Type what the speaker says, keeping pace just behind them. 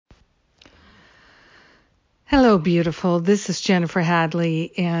Hello, beautiful. This is Jennifer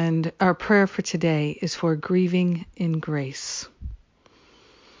Hadley, and our prayer for today is for grieving in grace.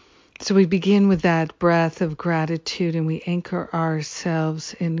 So we begin with that breath of gratitude, and we anchor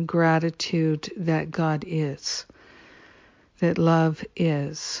ourselves in gratitude that God is, that love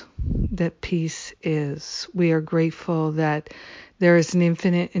is, that peace is. We are grateful that there is an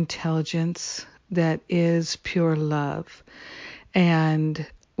infinite intelligence that is pure love, and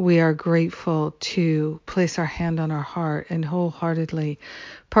we are grateful to place our hand on our heart and wholeheartedly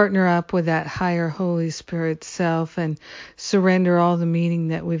partner up with that higher Holy Spirit self and surrender all the meaning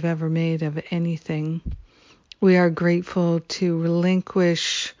that we've ever made of anything. We are grateful to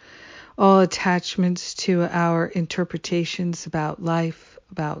relinquish all attachments to our interpretations about life,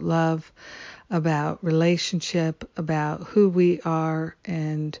 about love, about relationship, about who we are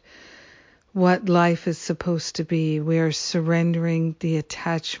and what life is supposed to be. We are surrendering the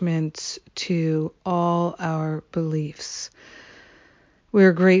attachments to all our beliefs. We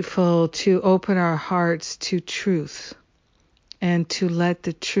are grateful to open our hearts to truth and to let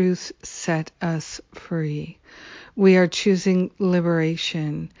the truth set us free. We are choosing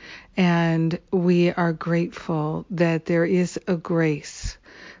liberation, and we are grateful that there is a grace,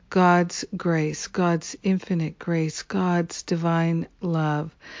 God's infinite grace, God's divine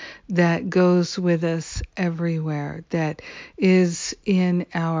love that goes with us everywhere, that is in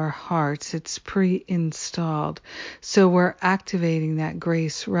our hearts. It's pre-installed. So we're activating that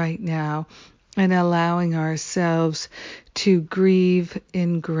grace right now and allowing ourselves to grieve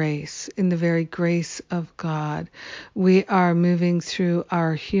in grace, in the very grace of God. We are moving through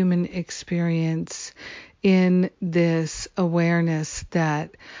our human experience in this awareness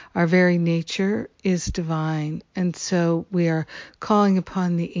that our very nature is divine. And so we are calling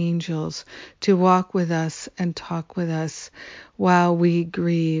upon the angels to walk with us and talk with us while we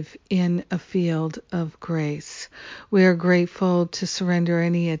grieve in a field of grace. We are grateful to surrender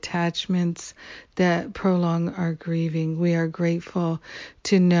any attachments that prolong our grieving. We are grateful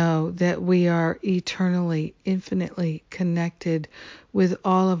to know that we are eternally, infinitely connected with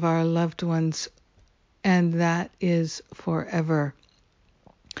all of our loved ones, and that is forever.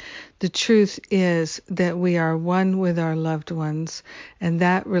 The truth is that we are one with our loved ones, and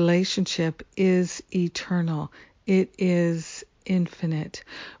that relationship is eternal. It is infinite.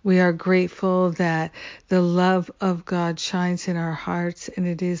 We are grateful that the love of God shines in our hearts, and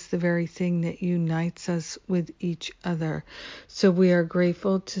it is the very thing that unites us with each other. So we are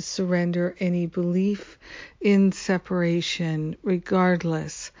grateful to surrender any belief in separation,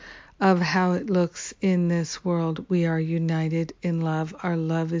 regardless of how it looks in this world. We are united in love. Our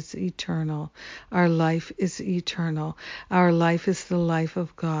love is eternal. Our life is eternal. Our life is the life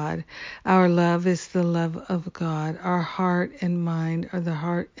of God. Our love is the love of God. Our heart and mind are the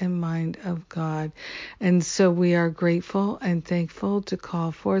heart and mind of God. And so we are grateful and thankful to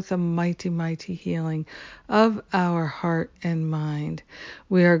call forth a mighty, mighty healing of our heart and mind.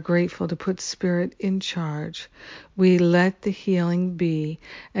 We are grateful to put Spirit in charge. We let the healing be,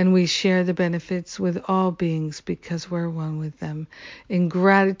 and we share the benefits with all beings because we're one with them. In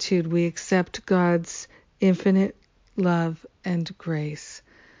gratitude, we accept God's infinite love and grace.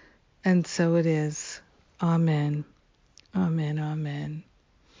 And so it is. Amen. Amen. Amen.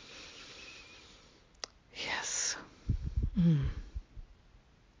 Yes.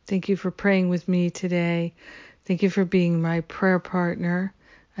 Thank you for praying with me today. Thank you for being my prayer partner.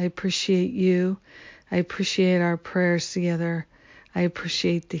 I appreciate you. I appreciate our prayers together. I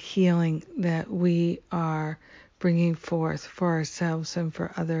appreciate the healing that we are bringing forth for ourselves and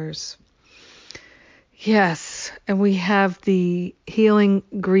for others. Yes, and we have the Healing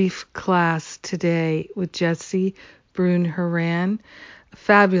Grief class today with Jessie Brune-Haran. A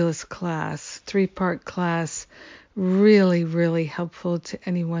fabulous class, 3-part class, really, really helpful to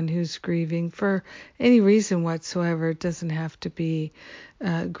anyone who's grieving for any reason whatsoever. It doesn't have to be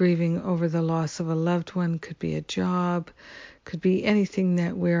grieving over the loss of a loved one, could be a job, could be anything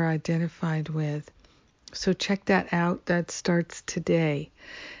that we're identified with. So check that out. That starts today.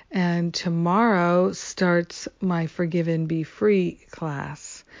 And tomorrow starts my Forgive and Be Free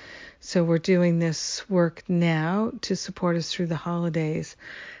class. So we're doing this work now to support us through the holidays.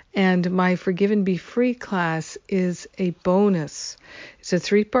 And my Forgive and Be Free class is a bonus. It's a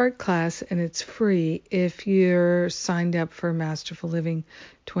 3-part class, and it's free if you're signed up for Masterful Living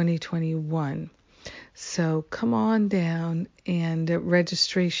 2021. So come on down, and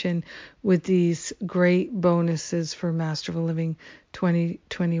registration with these great bonuses for Masterful Living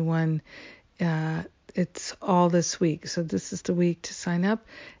 2021. It's all this week. So this is the week to sign up,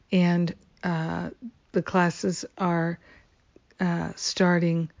 and the classes are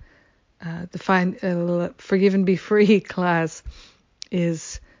starting the Forgive and Be Free class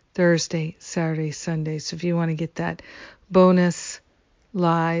is Thursday, Saturday, Sunday. So if you want to get that bonus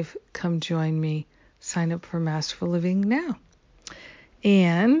live, come join me. Sign up for Masterful Living now.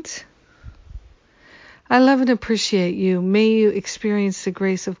 And I love and appreciate you. May you experience the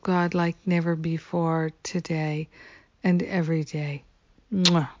grace of God like never before today and every day.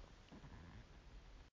 Mwah.